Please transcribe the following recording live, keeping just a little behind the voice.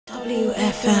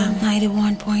WFM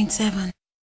 91.7.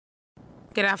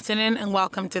 Good afternoon and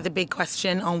welcome to The Big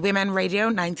Question on Women Radio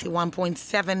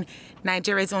 91.7,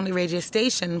 Nigeria's only radio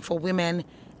station for women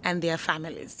and their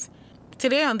families.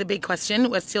 Today on The Big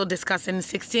Question, we're still discussing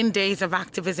 16 days of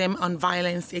activism on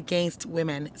violence against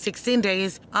women. 16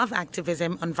 days of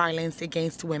activism on violence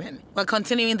against women. We're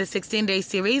continuing the 16-day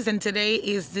series, and today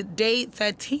is the day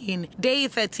 13. Day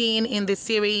 13 in the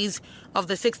series of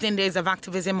the 16 days of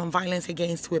activism on violence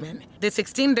against women. The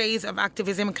 16 Days of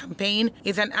Activism campaign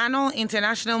is an annual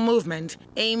international movement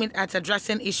aimed at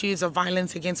addressing issues of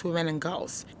violence against women and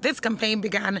girls. This campaign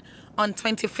began on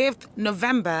 25th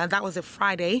November, that was a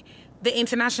Friday, the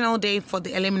International Day for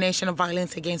the Elimination of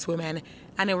Violence Against Women,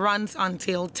 and it runs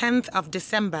until 10th of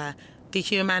December, the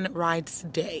Human Rights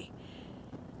Day.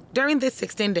 During these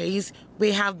 16 days,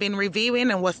 we have been reviewing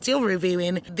and we're still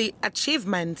reviewing the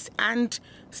achievements and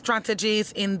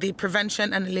strategies in the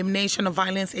prevention and elimination of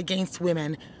violence against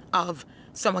women of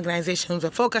some organizations.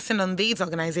 We're focusing on these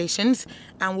organizations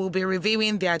and we'll be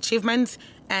reviewing their achievements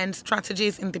and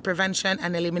strategies in the prevention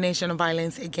and elimination of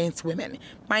violence against women.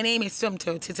 My name is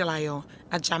Sumto Titilayo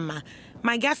Ajama.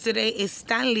 My guest today is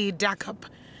Stanley Dakup,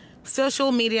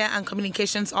 Social Media and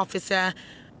Communications Officer,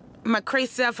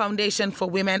 Macrisa Foundation for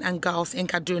Women and Girls in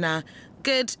Kaduna.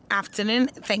 Good afternoon.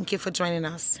 Thank you for joining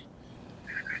us.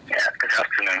 Yeah, good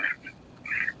afternoon.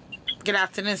 Good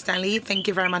afternoon, Stanley. Thank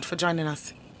you very much for joining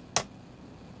us.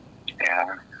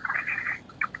 Yeah.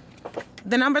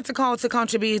 The number to call to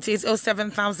contribute is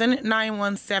 07000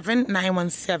 917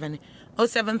 917.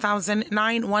 07000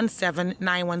 917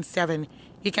 917.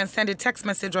 You can send a text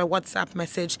message or a WhatsApp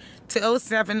message to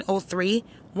 0703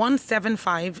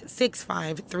 175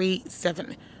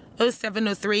 6537.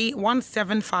 0703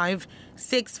 175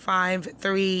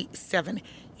 6537.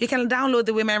 You can download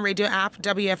the Women Radio app,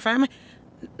 WFM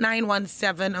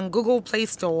 917, on Google Play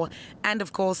Store and,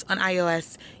 of course, on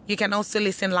iOS. You can also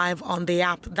listen live on the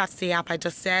app. That's the app I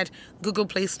just said, Google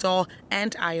Play Store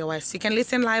and iOS. You can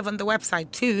listen live on the website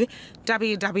too,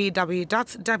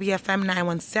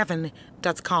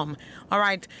 www.wfm917.com. All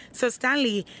right. So,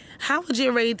 Stanley, how would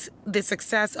you rate the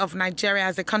success of Nigeria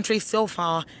as a country so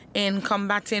far in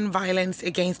combating violence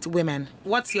against women?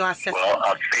 What's your assessment? Well,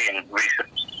 I'd say in recent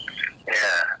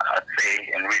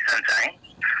times,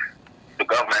 the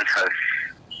government has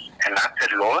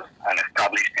enacted laws and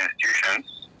established institutions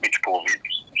which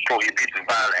prohibit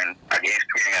violence against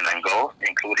women and girls,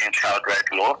 including child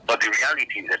rights law. But the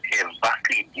reality is that they are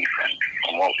vastly different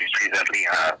from what we presently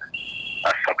have.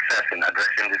 As success in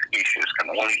addressing these issues can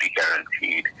only be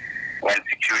guaranteed when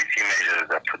security measures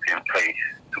are put in place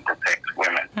to protect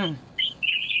women. And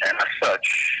as such,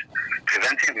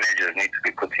 preventive measures need to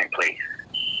be put in place.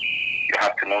 You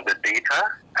have to know the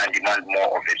data and demand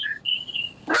more of it.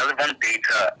 Relevant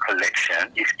data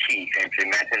collection is key to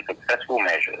implementing successful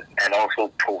measures and also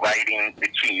providing the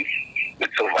key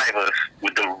with survivors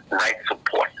with the right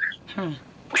support.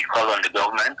 We call on the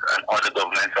government and other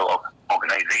governmental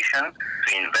organizations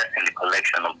to invest in the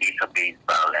collection of data-based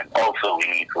violence. Also, we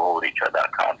need to hold each other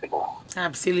accountable.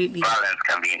 Absolutely. Violence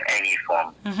can be in any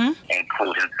form,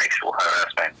 including sexual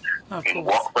harassment, in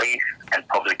workplace and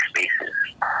public spaces.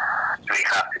 We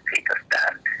have to take a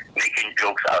stand. Making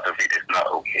jokes out of it is not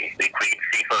okay. We create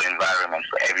safer environments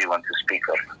for everyone to speak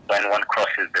up. When one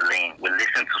crosses the lane, we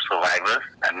listen to survivors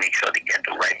and make sure they get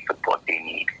the right support they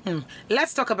need.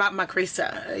 Let's talk about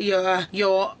Macrisa,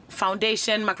 your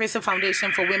foundation, Macrisa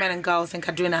Foundation for Women and Girls in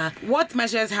Kaduna. What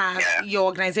measures has your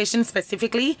organization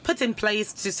specifically put in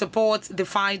place to support the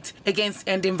fight against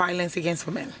ending violence against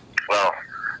women? Well,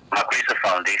 Macrisa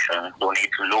Foundation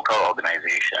donate to local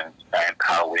organizations that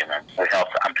empower women. We help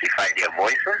to amplify their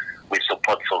voices, we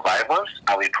support survivors,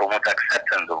 and we promote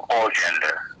acceptance of all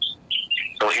genders.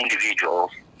 So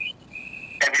individuals,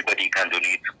 everybody can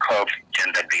donate to curb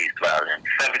gender-based violence.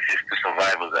 Services to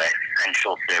survivors are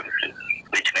essential services,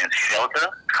 which means shelter,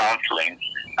 counseling,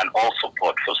 and all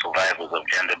support for survivors of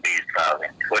gender-based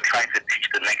violence. We're trying to teach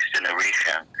the next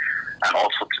generation and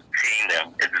also to train them.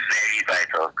 It's very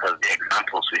vital because the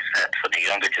examples we set for the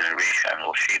younger generation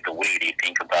will shape the way they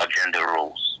think about gender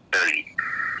roles early.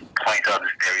 Point out the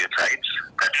stereotypes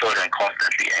that children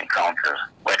constantly encounter,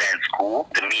 whether in school,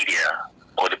 the media,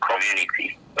 or the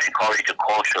community. We encourage a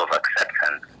culture of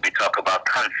acceptance. We talk about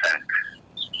consent,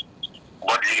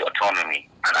 bodily autonomy,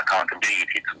 and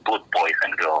accountability to both boys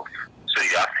and girls. So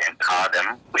you have to empower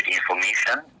them with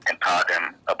information, empower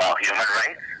them about human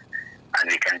rights, and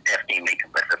we can definitely make a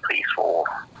better place for all.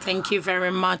 Thank you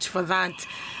very much for that.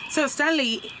 So,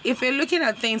 Stanley, if you're looking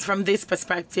at things from this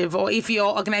perspective, or if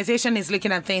your organization is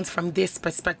looking at things from this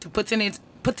perspective, putting it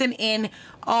putting in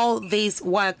all this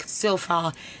work so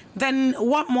far, then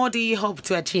what more do you hope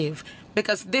to achieve?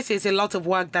 Because this is a lot of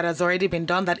work that has already been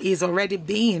done, that is already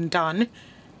being done.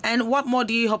 And what more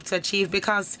do you hope to achieve?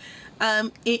 Because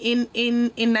in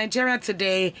Nigeria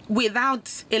today,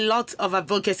 without a lot of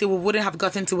advocacy, we wouldn't have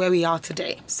gotten to where we are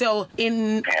today. So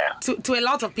to a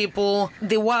lot of people,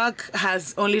 the work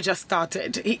has only just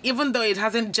started, even though it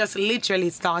hasn't just literally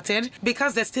started,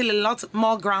 because there's still a lot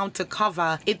more ground to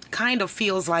cover. It kind of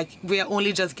feels like we are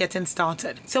only just getting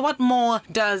started. So what more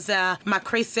does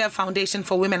Macracer Foundation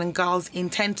for Women and Girls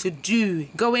intend to do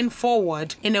going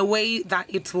forward in a way that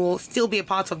it will still be a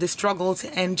part of the struggle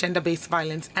to end gender-based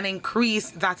violence and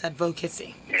increase that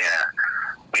advocacy? Yeah,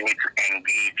 we need to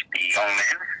engage the young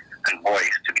men and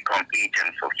boys to become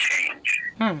agents of change.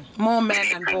 More men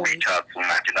and boys. We need to reach out to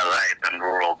marginalized and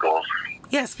rural girls.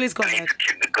 Yes, please go ahead. We need to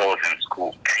keep the girls in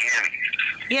school. Can you hear me?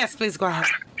 Yes, please go ahead.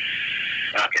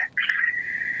 Okay.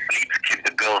 We need to keep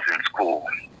the girls in school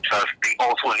because they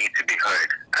also need to be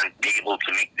heard and be able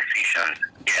to make decisions.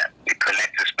 Yeah, we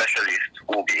connect to specialists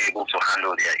who will be able to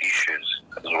handle their issues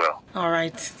as well. All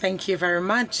right, thank you very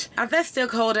much. Are there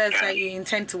stakeholders that you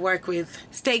intend to work with?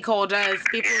 Stakeholders,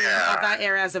 people in other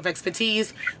areas of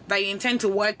expertise that you intend to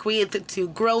work with to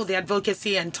grow the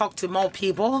advocacy and talk to more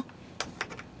people?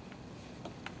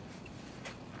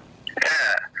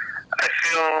 Yeah, I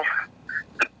feel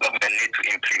the government needs to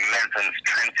implement and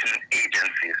strengthen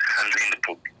agencies handling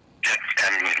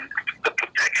the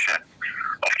protection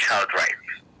of child rights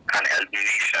and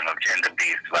elimination of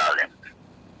gender-based violence.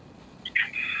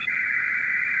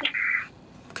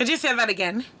 Could you say that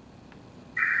again?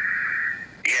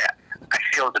 Yeah, I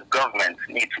feel the government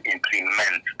needs to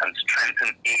implement and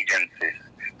strengthen agencies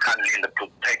handling the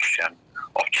protection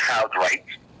of child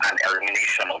rights and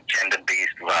elimination of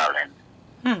gender-based violence.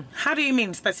 How do you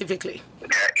mean specifically? There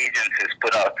are agencies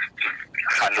put out to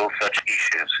handle such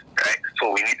issues, right?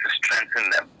 So we need to strengthen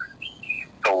them.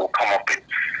 So we'll come up with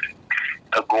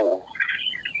a goal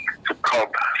to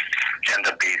curb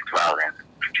gender-based violence.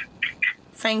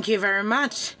 Thank you very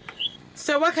much.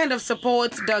 So what kind of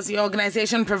support does your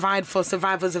organization provide for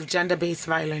survivors of gender-based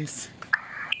violence?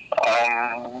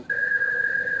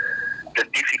 The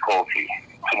difficulty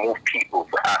to move people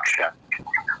to action.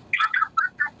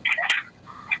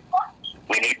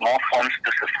 We need more funds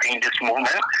to sustain this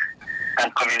movement,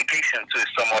 and communication too is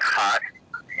somewhat hard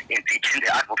in teaching the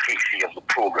advocacy of the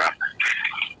program.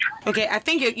 Okay, I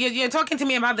think you're talking to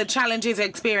me about the challenges you're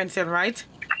experiencing, right?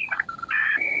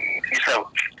 So,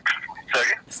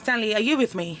 sorry? Stanley, are you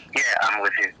with me? Yeah, I'm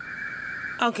with you.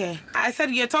 Okay. I said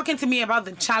you're talking to me about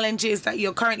the challenges that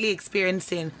you're currently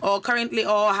experiencing or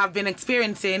have been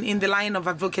experiencing in the line of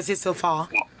advocacy so far.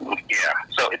 Yeah,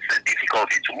 so it's the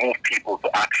difficulty to move people to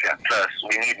action. Plus,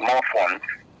 we need more funds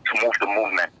to move the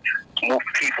movement, to move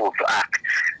people to act.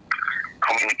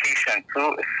 Communication,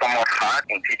 too, is somewhat hard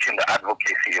in teaching the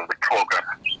advocacy of the program.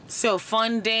 So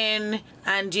funding,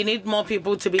 and you need more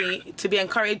people to be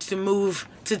encouraged to move,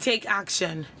 to take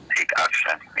action. Take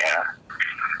action, yeah.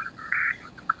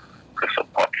 To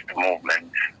support the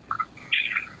movement.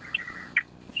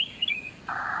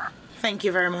 Thank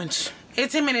you very much.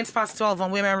 18 minutes past 12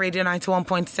 on Women Radio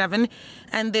 91.7,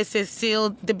 and this is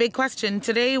still the big question.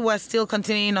 Today, we're still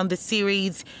continuing on the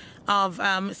series of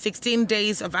 16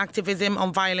 days of activism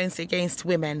on violence against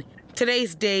women. Today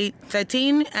is day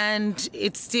 13, and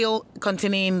it's still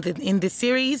continuing in the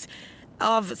series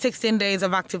of 16 days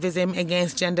of activism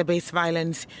against gender-based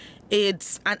violence.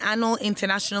 It's an annual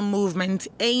international movement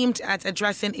aimed at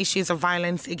addressing issues of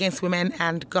violence against women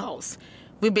and girls.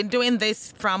 We've been doing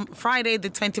this from Friday, the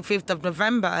 25th of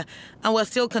November, and we're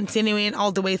still continuing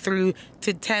all the way through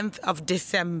to 10th of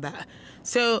December.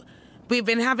 So we've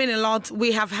been having a lot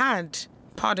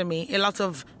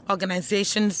of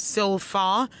organizations so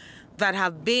far that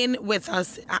have been with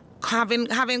us,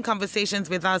 having conversations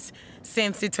with us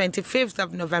since the 25th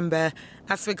of November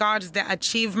as regards their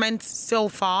achievements so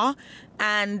far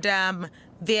and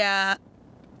their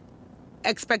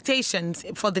expectations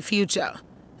for the future.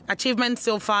 Achievements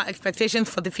so far, expectations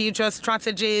for the future,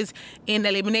 strategies in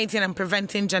eliminating and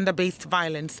preventing gender-based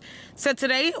violence. So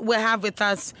today we have with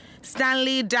us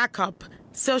Stanley Dakup,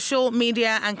 Social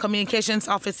Media and Communications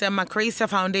Officer, Macracer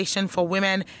Foundation for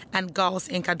Women and Girls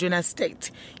in Kaduna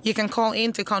State. You can call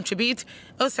in to contribute.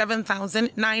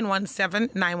 07000 917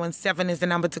 917 is the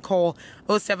number to call.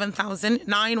 07000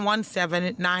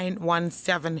 917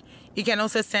 917. You can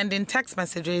also send in text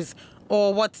messages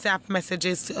or WhatsApp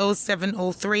messages to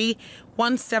 0703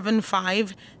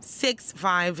 175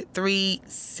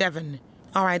 6537.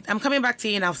 All right, I'm coming back to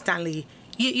you now, Stanley.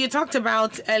 You talked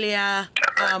about earlier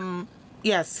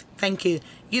Yes, thank you.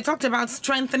 You talked about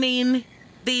strengthening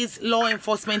these law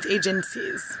enforcement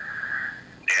agencies.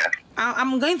 Yeah.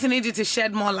 I'm going to need you to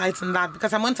shed more light on that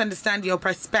because I want to understand your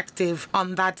perspective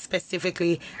on that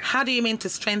specifically. How do you mean to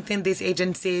strengthen these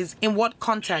agencies? In what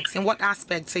context? In what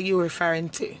aspects are you referring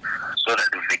to? So that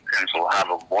the victims will have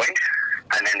a voice,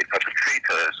 and then the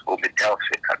perpetrators will be dealt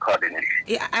with accordingly.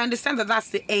 Yeah, I understand that that's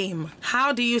the aim.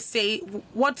 How do you say,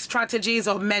 what strategies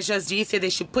or measures do you say they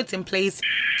should put in place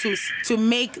to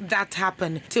make that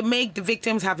happen, to make the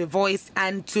victims have a voice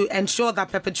and to ensure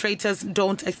that perpetrators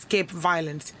don't escape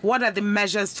violence? What are the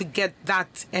measures to get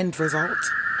that end result?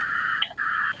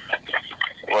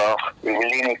 Well, we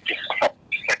really need to stop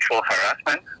sexual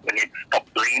harassment. We need to stop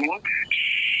blaming.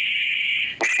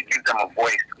 We should give them a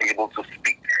voice to be able to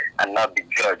speak and not be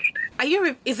judged.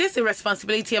 Is this the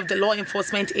responsibility of the law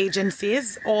enforcement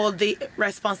agencies or the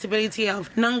responsibility of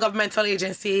non-governmental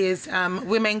agencies,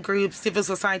 women groups, civil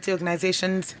society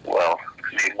organizations? Well,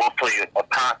 they both play a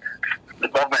part. The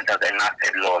government has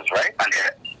enacted laws, right? And there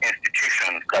are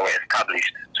institutions that were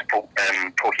established to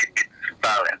prohibit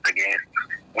violence against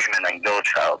women and girl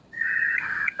child,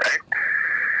 right?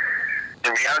 The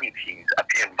realities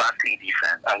appear vastly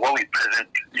different, and what we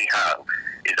presently have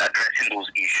is addressing those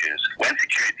issues. When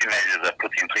security measures are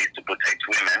put in place to protect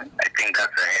women, I think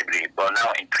that's a headway. But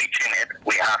now in preaching it,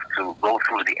 we have to go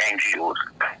through the NGOs,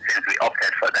 since we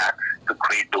opted for that, to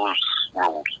create those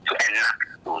rules, to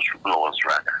enact those laws,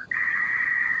 rather.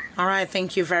 All right,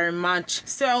 thank you very much.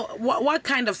 So what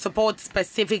kind of support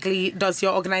specifically does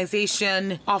your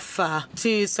organization offer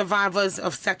to survivors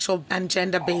of sexual and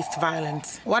gender-based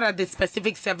violence? What are the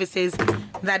specific services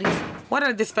that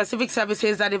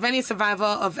if any survivor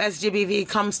of SGBV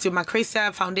comes to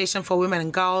Macrisa Foundation for Women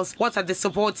and Girls, what are the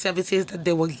support services that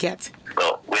they will get?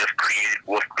 Well, we've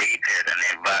created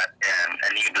an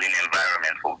enabling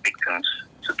environment for victims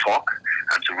to talk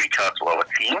and to reach out to our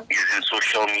team using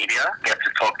social media, get to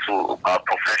talk to our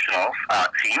professionals, our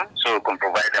team, so we can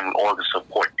provide them with all the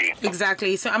support they need.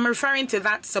 Exactly. So I'm referring to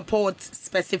that support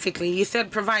specifically. You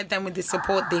said provide them with the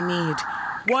support they need.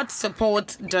 What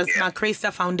support does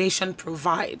Macrisa Foundation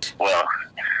provide? Well,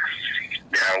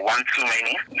 there are one too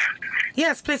many.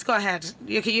 Yes, please go ahead.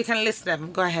 You can list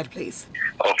them. Go ahead, please.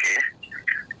 Okay.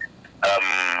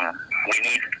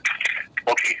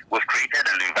 We've created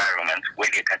an environment where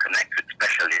they can connect with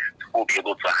specialists who will be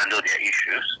able to handle their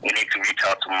issues. We need to reach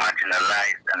out to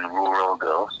marginalized and rural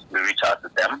girls. We reach out to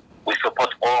them. We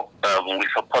support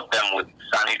them with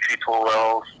sanitary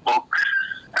towels, books,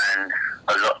 and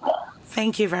a lot more.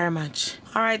 Thank you very much.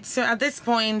 All right, so at this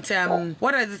point,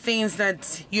 what are the things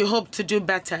that you hope to do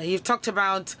better? You've talked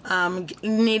about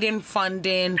needing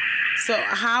funding. So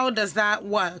how does that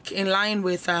work in line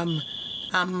with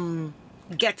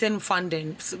getting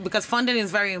funding? Because funding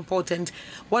is very important.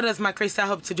 What does Macrisa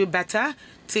hope to do better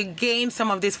to gain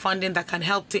some of this funding that can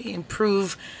help to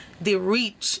improve the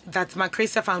reach that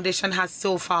Macrisa Foundation has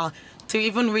so far to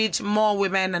even reach more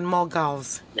women and more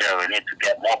girls? Yeah, we need to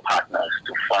get more partners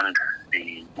to fund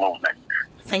the movement.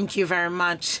 Thank you very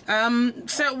much.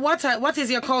 So what is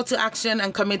your call to action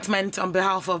and commitment on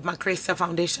behalf of Macrisa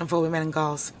Foundation for Women and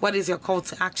Girls? What is your call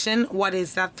to action? What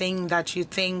is that thing that you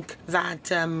think that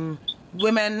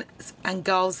women and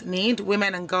girls need,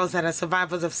 women and girls that are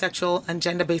survivors of sexual and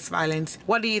gender-based violence?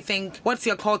 What do you think? What's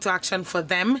your call to action for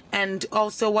them? And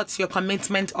also, what's your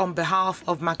commitment on behalf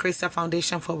of Macrisa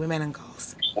Foundation for Women and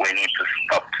Girls? We need to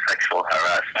stop sexual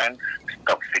harassment,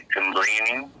 stop victim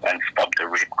blaming, and stop the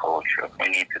rape culture. We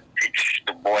need to teach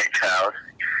the boy child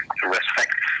to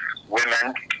respect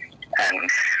women and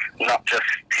not just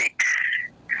take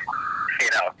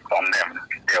it out on them.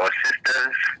 They are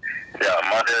sisters, they are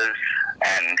mothers,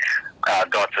 and our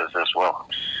daughters as well.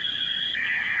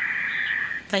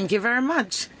 Thank you very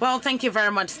much. Well, thank you very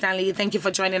much, Stanley. Thank you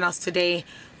for joining us today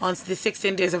on the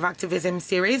 16 Days of Activism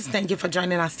series. Thank you for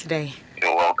joining us today.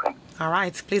 You're welcome. All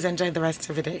right. Please enjoy the rest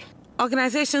of the day.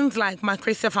 Organizations like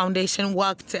Macrisa Foundation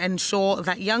work to ensure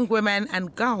that young women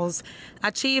and girls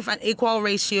achieve an equal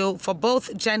ratio for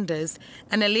both genders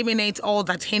and eliminate all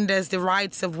that hinders the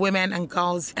rights of women and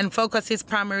girls, and focuses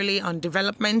primarily on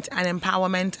development and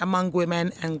empowerment among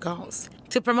women and girls.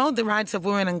 To promote the rights of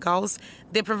women and girls,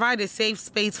 they provide a safe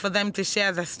space for them to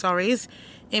share their stories,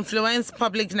 influence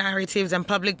public narratives and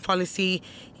public policy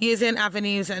using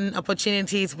avenues and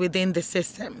opportunities within the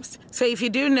systems. So if you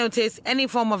do notice any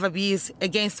form of abuse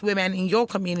against women in your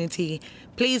community,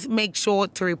 Please make sure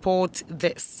to report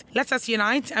this. Let us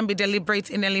unite and be deliberate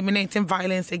in eliminating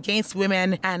violence against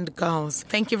women and girls.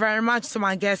 Thank you very much to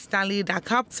my guest, Stanley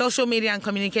Dakap, Social Media and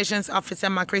Communications Officer,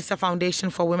 Macrisa Foundation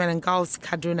for Women and Girls,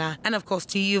 Kaduna. And of course,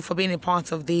 to you for being a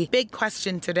part of the big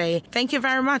question today. Thank you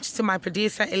very much to my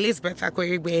producer, Elizabeth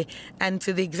Akwerigbe, and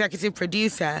to the executive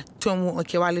producer, Tomu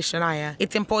Okewale Shonaya.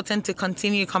 It's important to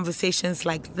continue conversations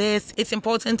like this. It's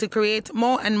important to create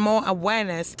more and more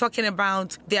awareness, talking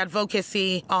about the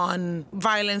advocacy on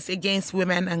violence against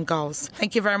women and girls.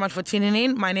 Thank you very much for tuning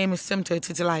in. My name is Simto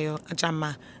Titilayo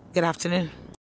Ajama. Good afternoon.